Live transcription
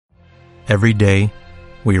Every day,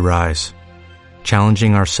 we rise,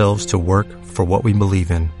 challenging ourselves to work for what we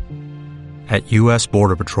believe in. At U.S.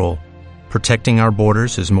 Border Patrol, protecting our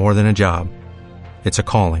borders is more than a job. It's a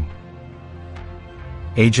calling.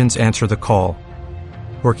 Agents answer the call,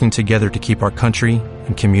 working together to keep our country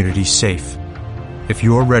and communities safe. If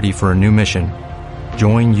you are ready for a new mission,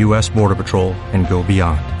 join U.S. Border Patrol and go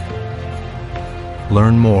beyond.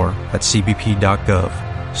 Learn more at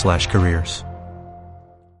cbp.gov/careers.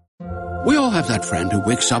 We all have that friend who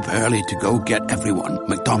wakes up early to go get everyone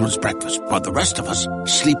McDonald's breakfast, while the rest of us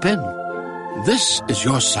sleep in. This is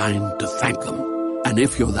your sign to thank them. And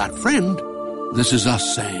if you're that friend, this is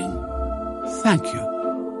us saying thank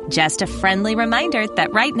you. Just a friendly reminder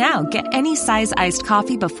that right now, get any size iced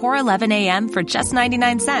coffee before 11 a.m. for just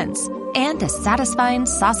 99 cents. And a satisfying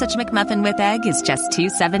sausage McMuffin with egg is just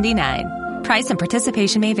 $2.79. Price and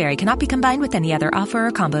participation may vary. Cannot be combined with any other offer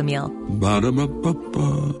or combo meal.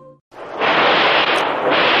 Ba-da-ba-ba-ba.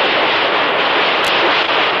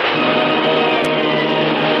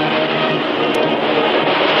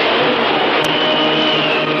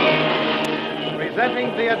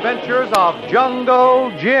 Presenting the adventures of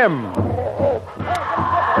Jungle Jim.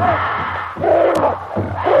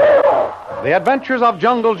 The Adventures of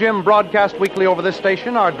Jungle Jim, broadcast weekly over this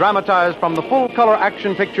station, are dramatized from the full-color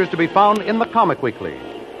action pictures to be found in the Comic Weekly,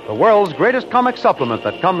 the world's greatest comic supplement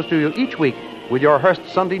that comes to you each week with your Hearst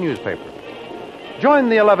Sunday newspaper. Join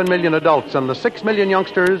the 11 million adults and the 6 million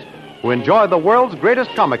youngsters who enjoy the world's greatest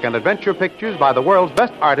comic and adventure pictures by the world's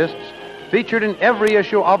best artists, featured in every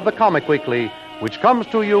issue of the Comic Weekly, which comes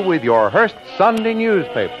to you with your Hearst Sunday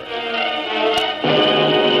newspaper.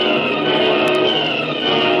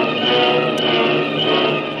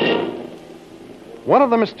 One of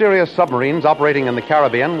the mysterious submarines operating in the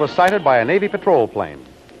Caribbean was sighted by a Navy patrol plane.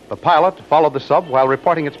 The pilot followed the sub while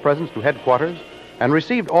reporting its presence to headquarters and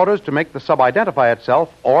received orders to make the sub identify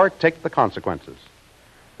itself or take the consequences.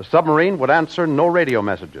 The submarine would answer no radio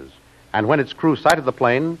messages, and when its crew sighted the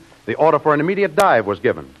plane, the order for an immediate dive was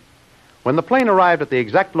given. When the plane arrived at the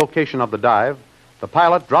exact location of the dive, the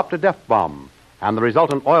pilot dropped a def bomb, and the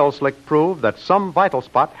resultant oil slick proved that some vital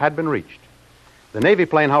spot had been reached. The Navy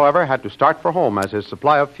plane, however, had to start for home as his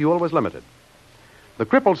supply of fuel was limited. The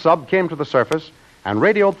crippled sub came to the surface and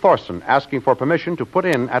radioed Thorson, asking for permission to put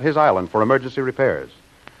in at his island for emergency repairs.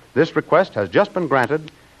 This request has just been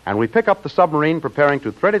granted, and we pick up the submarine preparing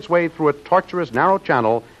to thread its way through a tortuous narrow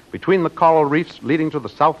channel between the coral reefs leading to the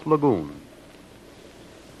South Lagoon.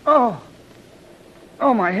 Oh,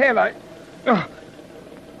 my head,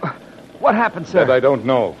 What happened, sir? That I don't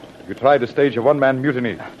know. You tried to stage a one-man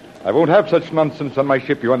mutiny. I won't have such nonsense on my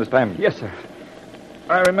ship, you understand? Yes, sir.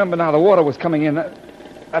 I remember now the water was coming in.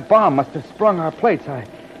 That bomb must have sprung our plates.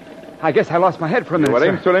 I guess I lost my head for a minute, You were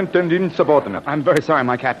sir. insolent and insubordinate. I'm very sorry,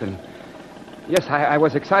 my captain. Yes, I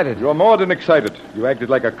was excited. You're more than excited. You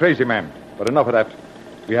acted like a crazy man. But enough of that.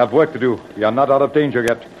 We have work to do. We are not out of danger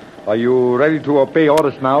yet. Are you ready to obey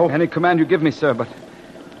orders now? Any command you give me, sir, but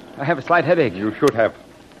I have a slight headache. You should have.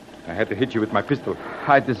 I had to hit you with my pistol.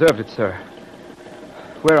 I deserved it, sir.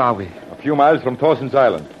 Where are we? A few miles from Thorson's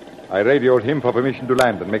Island. I radioed him for permission to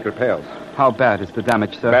land and make repairs. How bad is the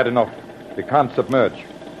damage, sir? Bad enough. We can't submerge.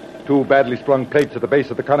 2 badly sprung plates at the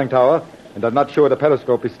base of the conning tower, and I'm not sure the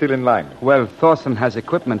periscope is still in line. Well, Thorson has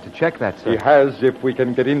equipment to check that, sir. He has, if we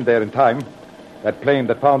can get in there in time. That plane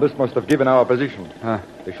that found us must have given our position.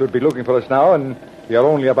 They should be looking for us now, and we are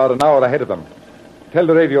only about an hour ahead of them. Tell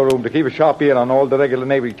the radio room to keep a sharp ear on all the regular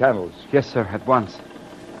Navy channels. Yes, sir, at once.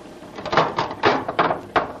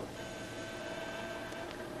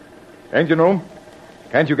 Engine room,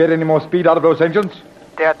 can't you get any more speed out of those engines?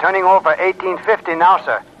 They're turning over 1850 now,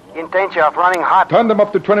 sir. In danger of running hot. Turn them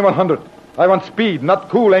up to 2100. I want speed, not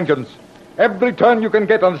cool engines. Every turn you can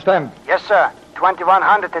get, understand? Yes, sir.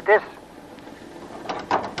 2100 it is.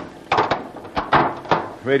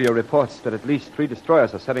 Radio reports that at least 3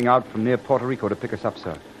 destroyers are setting out from near Puerto Rico to pick us up,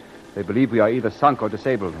 sir. They believe we are either sunk or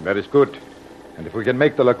disabled. That is good. And if we can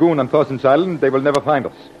make the lagoon on Thorson's Island, they will never find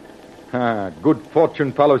us. Good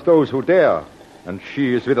fortune follows those who dare, and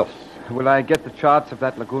she is with us. Will I get the charts of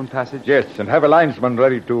that lagoon passage? Yes, and have a linesman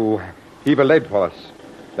ready to heave a lead for us.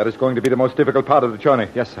 That is going to be the most difficult part of the journey.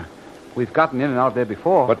 Yes, sir. We've gotten in and out there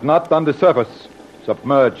before. But not on the surface.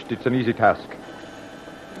 Submerged, it's an easy task.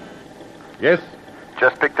 Yes?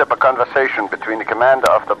 Just picked up a conversation between the commander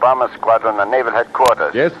of the bomber squadron and naval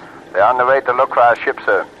headquarters. Yes? They're on the way to look for our ship,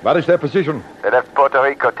 sir. What is their position? They left Puerto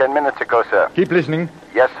Rico 10 minutes ago, sir. Keep listening.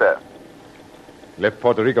 Yes, sir. Left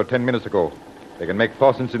Puerto Rico 10 minutes ago. They can make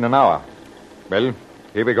Thorson's in an hour. Well,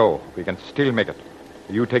 here we go. We can still make it.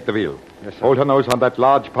 You take the wheel. Yes, sir. Hold her nose on that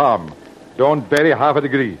large palm. Don't vary half a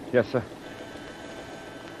degree. Yes, sir.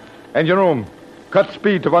 Engine room, cut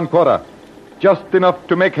speed to 1/4. Just enough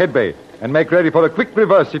to make headway, and make ready for a quick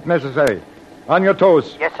reverse if necessary. On your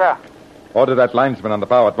toes. Yes, sir. Order that linesman on the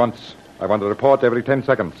bow at once. I want a report every 10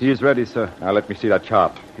 seconds. He is ready, sir. Now let me see that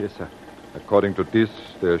chart. Yes, sir. According to this,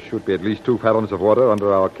 there should be at least 2 fathoms of water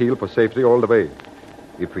under our keel for safety all the way,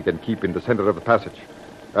 if we can keep in the center of the passage.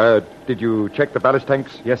 Did you check the ballast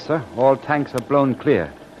tanks? Yes, sir. All tanks are blown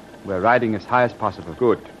clear. We're riding as high as possible.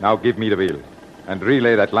 Good. Now give me the wheel. And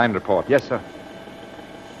relay that line report. Yes, sir.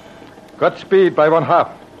 Cut speed by 1/2.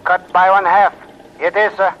 Cut by 1/2. It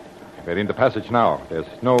is, sir. We're in the passage now. There's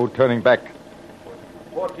no turning back.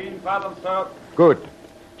 14 fathoms, sir. Good.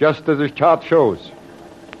 Just as this chart shows.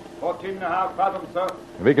 14.5 fathoms, sir.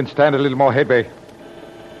 We can stand a little more headway.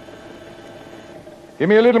 Give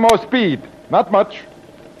me a little more speed. Not much.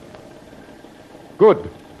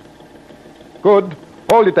 Good. Good.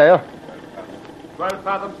 Hold it there. 12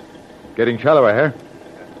 fathoms. Getting shallower, huh?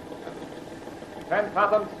 10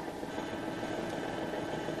 fathoms.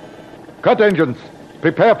 Cut engines.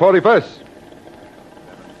 Prepare for reverse.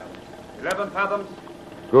 11 fathoms.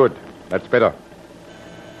 Good. That's better.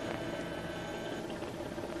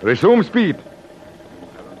 Resume speed.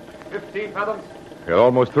 15 fathoms. We're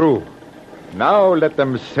almost through. Now let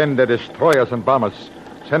them send their destroyers and bombers.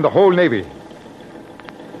 Send the whole Navy.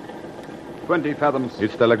 20 fathoms.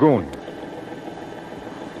 It's the lagoon.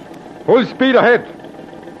 Full speed ahead.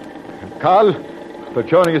 Carl, the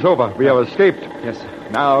journey is over. We have escaped. Yes, sir.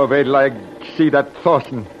 Now wait till I see that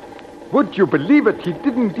Thorsten. Would you believe it? He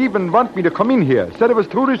didn't even want me to come in here. Said it was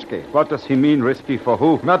too risky. What does he mean, risky for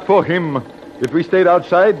who? Not for him. If we stayed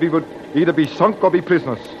outside, we would either be sunk or be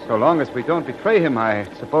prisoners. So long as we don't betray him, I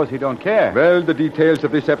suppose he don't care. Well, the details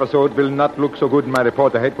of this episode will not look so good in my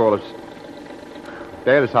report to headquarters.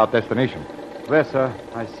 There's our destination. Where, sir?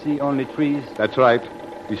 I see only trees. That's right.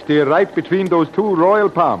 We steer right between those 2 royal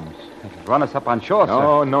palms. It'll run us up on shore,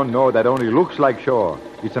 sir. No. That only looks like shore.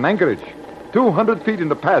 It's an anchorage. 200 feet in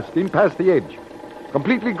past the edge.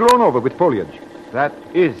 Completely grown over with foliage. That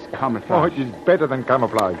is camouflage. Oh, it is better than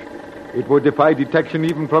camouflage. It would defy detection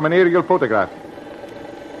even from an aerial photograph.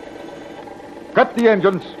 Cut the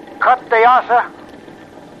engines. Cut they are, sir.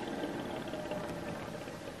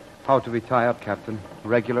 How do we tie up, Captain?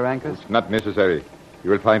 Regular anchors? It's not necessary. You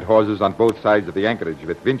will find hawsers on both sides of the anchorage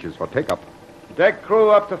with winches for take-up. Deck crew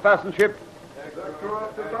up to fasten ship. Deck crew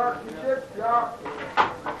up to fasten ship, yeah.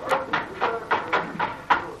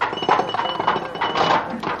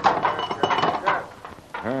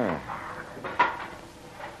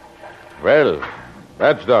 Well,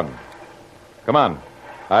 that's done. Come on.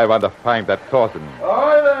 I want to find that Thorsten.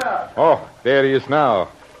 Oh, there. Oh, there he is now.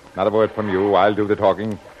 Not a word from you. I'll do the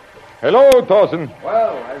talking. Hello, Thorsten.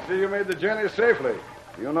 Well, I see you made the journey safely.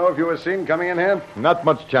 Do you know if you were seen coming in here? Not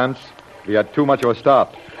much chance. We had too much of a start.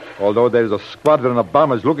 Although there's a squadron of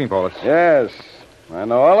bombers looking for us. Yes, I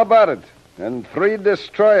know all about it. And 3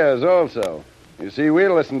 destroyers also. You see, we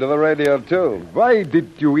listen to the radio, too. Why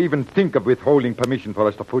did you even think of withholding permission for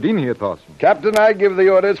us to put in here, Thorsten? Captain, I give the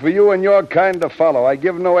orders for you and your kind to follow. I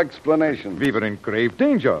give no explanation. We were in grave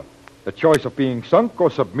danger. The choice of being sunk or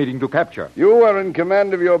submitting to capture. You are in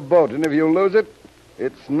command of your boat, and if you lose it,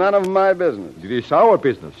 it's none of my business. It is our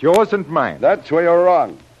business, yours and mine. That's where you're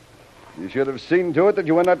wrong. You should have seen to it that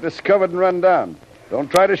you were not discovered and run down. Don't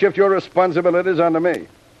try to shift your responsibilities onto me.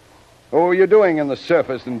 What were you doing in the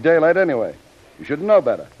surface in daylight anyway? You should know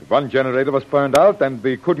better. One generator was burned out, and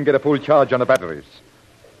we couldn't get a full charge on the batteries.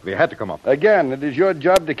 We had to come up. Again, it is your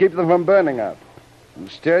job to keep them from burning out.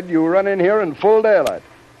 Instead, you run in here in full daylight.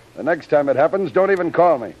 The next time it happens, don't even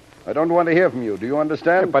call me. I don't want to hear from you. Do you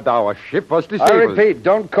understand? But our ship was disabled. I repeat,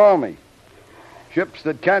 don't call me. Ships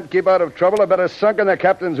that can't keep out of trouble are better sunk and their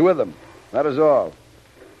captains with them. That is all.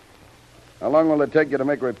 How long will it take you to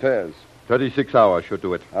make repairs? 36 hours should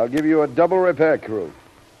do it. I'll give you a double repair crew.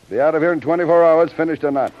 Be out of here in 24 hours, finished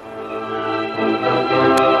or not.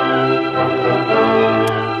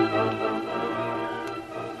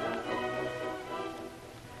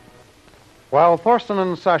 While Thorsten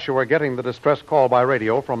and Sasha were getting the distress call by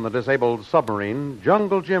radio from the disabled submarine,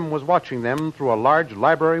 Jungle Jim was watching them through a large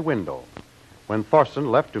library window. When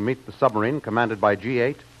Thorsten left to meet the submarine commanded by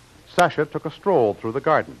G8, Sasha took a stroll through the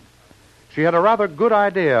garden. She had a rather good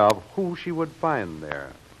idea of who she would find there.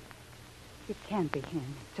 It can't be him.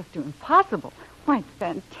 It's just too impossible. Why, it's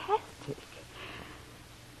fantastic.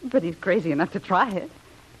 But he's crazy enough to try it.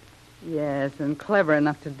 Yes, and clever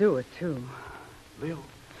enough to do it, too. Lil.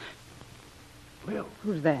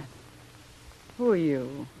 Who's that? Who are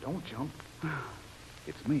you? Don't jump.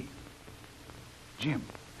 It's me. Jim.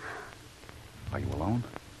 Are you alone?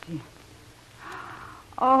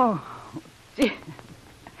 Oh, Jim.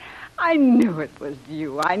 I knew it was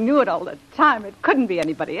you. I knew it all the time. It couldn't be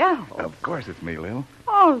anybody else. Of course it's me, Lil.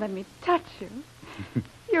 Oh, let me touch you.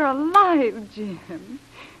 You're alive, Jim.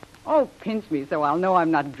 Oh, pinch me so I'll know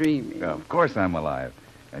I'm not dreaming. Of course I'm alive.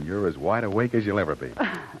 And you're as wide awake as you'll ever be.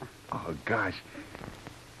 Oh, gosh.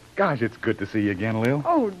 Gosh, it's good to see you again, Lil.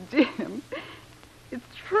 Oh, Jim. It's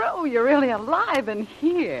true. You're really alive and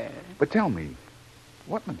here. But tell me,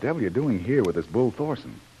 what in the devil are you doing here with this Bull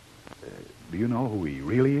Thorson? Do you know who he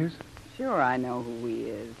really is? Sure, I know who he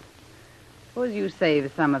is. Suppose you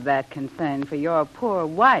save some of that concern for your poor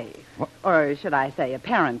wife. What? Or should I say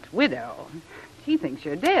apparent widow. She thinks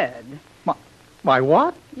you're dead. My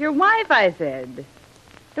what? Your wife, I said.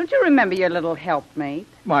 Don't you remember your little helpmate?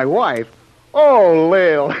 My wife? Oh,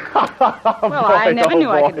 Lil. Well, I never knew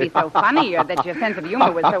I could be so funny or that your sense of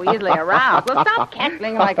humor was so easily aroused. Well, stop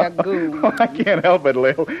cackling like a goon. I can't help it,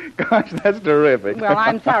 Lil. Gosh, that's terrific. Well,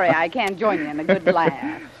 I'm sorry I can't join you in a good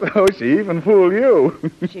laugh. So she even fooled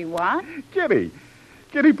you. She what? Kitty.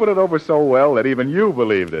 Kitty put it over so well that even you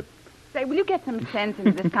believed it. Say, will you get some sense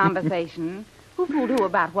into this conversation? Who fooled who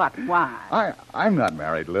about what? Why? I'm not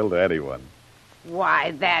married, Lil, to anyone.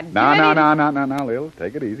 Why, that... No, Lil.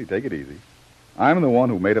 Take it easy. I'm the one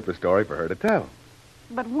who made up the story for her to tell.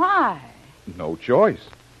 But why? No choice.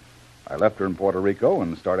 I left her in Puerto Rico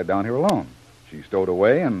and started down here alone. She stowed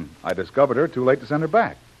away, and I discovered her too late to send her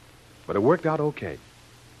back. But it worked out okay.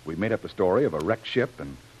 We made up the story of a wrecked ship,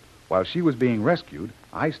 and while she was being rescued,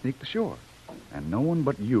 I sneaked ashore. And no one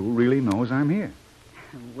but you really knows I'm here.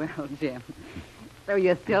 Well, Jim, so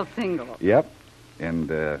you're still single? Yep. And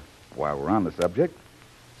while we're on the subject,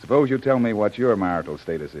 suppose you tell me what your marital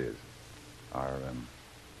status is. Are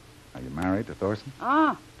you married to Thorson?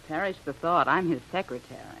 Oh, perish the thought. I'm his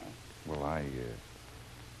secretary. Well,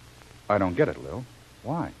 I don't get it, Lil.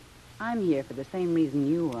 Why? I'm here for the same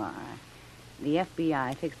reason you are. The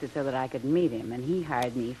FBI fixed it so that I could meet him, and he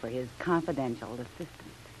hired me for his confidential assistant.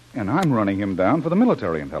 And I'm running him down for the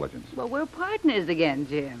military intelligence. Well, we're partners again,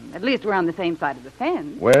 Jim. At least we're on the same side of the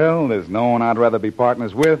fence. Well, there's no one I'd rather be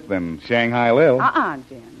partners with than Shanghai Lil.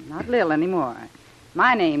 Jim. Not Lil anymore.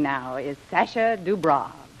 My name now is Sasha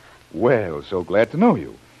Dubrov. Well, so glad to know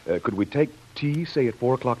you. Could we take tea, say, at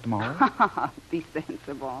 4 o'clock tomorrow? Be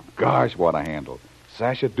sensible. Gosh, what a handle.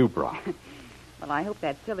 Sasha Dubrov. Well, I hope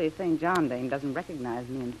that silly St. John dame doesn't recognize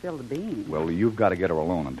me and spill the beans. Well, you've got to get her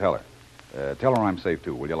alone and tell her. Tell her I'm safe,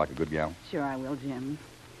 too, will you, like a good gal? Sure I will, Jim.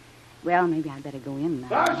 Well, maybe I'd better go in now.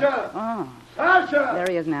 Sasha! Oh. Sasha! There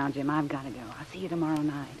he is now, Jim. I've got to go. I'll see you tomorrow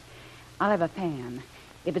night. I'll have a fan.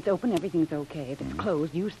 If it's open, everything's okay. If it's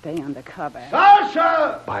closed, you stay undercover.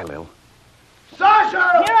 Sasha! Bye, Lil.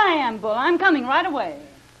 Sasha! Here I am, Bull. I'm coming right away.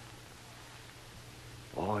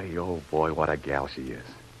 Boy, oh boy, what a gal she is.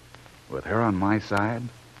 With her on my side,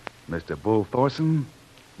 Mr. Bull Thorson,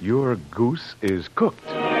 your goose is cooked.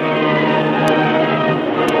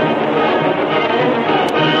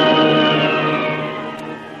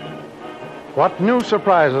 What new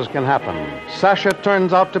surprises can happen? Sasha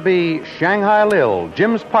turns out to be Shanghai Lil,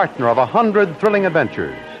 Jim's partner of 100 thrilling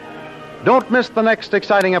adventures. Don't miss the next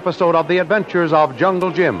exciting episode of The Adventures of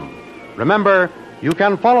Jungle Jim. Remember, you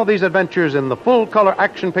can follow these adventures in the full-color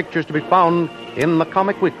action pictures to be found in the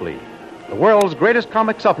Comic Weekly, the world's greatest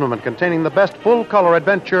comic supplement containing the best full-color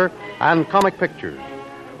adventure and comic pictures.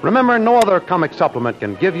 Remember, no other comic supplement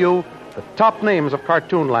can give you the top names of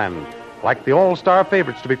Cartoonland, like the all-star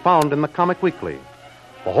favorites to be found in the Comic Weekly.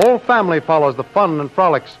 The whole family follows the fun and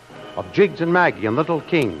frolics of Jiggs and Maggie and Little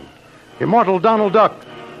King, Immortal Donald Duck,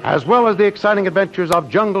 as well as the exciting adventures of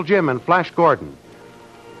Jungle Jim and Flash Gordon.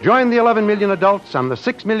 Join the 11 million adults and the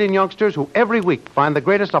 6 million youngsters who every week find the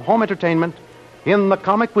greatest of home entertainment in the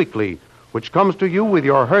Comic Weekly, which comes to you with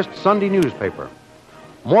your Hearst Sunday newspaper.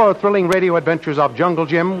 More thrilling radio adventures of Jungle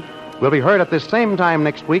Jim will be heard at this same time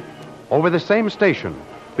next week over the same station.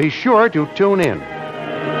 Be sure to tune in.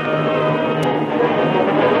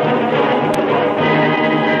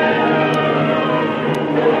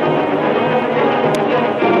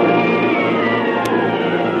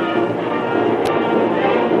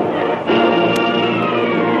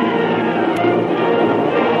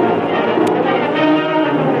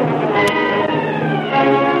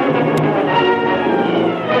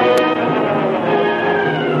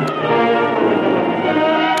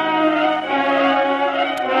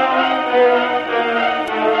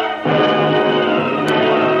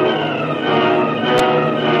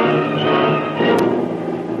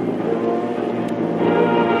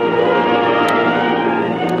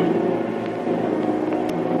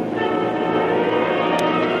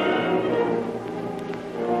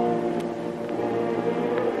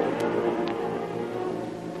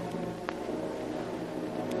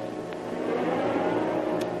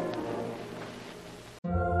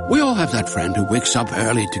 We all have that friend who wakes up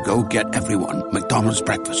early to go get everyone McDonald's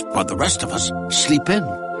breakfast, while the rest of us sleep in.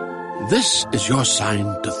 This is your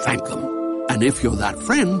sign to thank them. And if you're that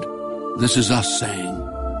friend, this is us saying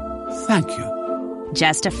thank you.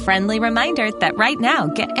 Just a friendly reminder that right now,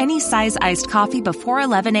 get any size iced coffee before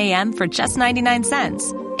 11 a.m. for just 99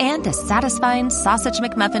 cents. And a satisfying sausage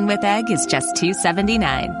McMuffin with egg is just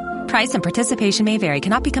 $2.79. Price and participation may vary.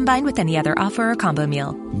 Cannot be combined with any other offer or combo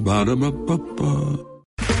meal. Ba-da-ba-ba-ba.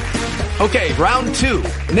 Okay, round two.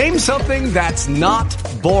 Name something that's not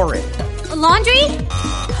boring. A laundry?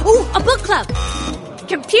 Ooh, a book club.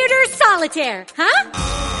 Computer solitaire, huh?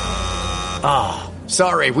 Ah,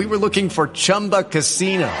 sorry, we were looking for Chumba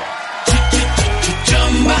Casino.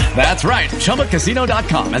 That's right,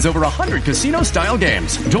 ChumbaCasino.com has over 100 casino-style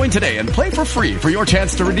games. Join today and play for free for your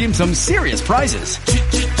chance to redeem some serious prizes.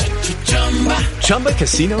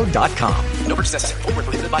 ChumbaCasino.com. No purchase necessary. Void where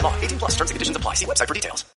prohibited by law. 18+ terms and conditions apply. See website for details.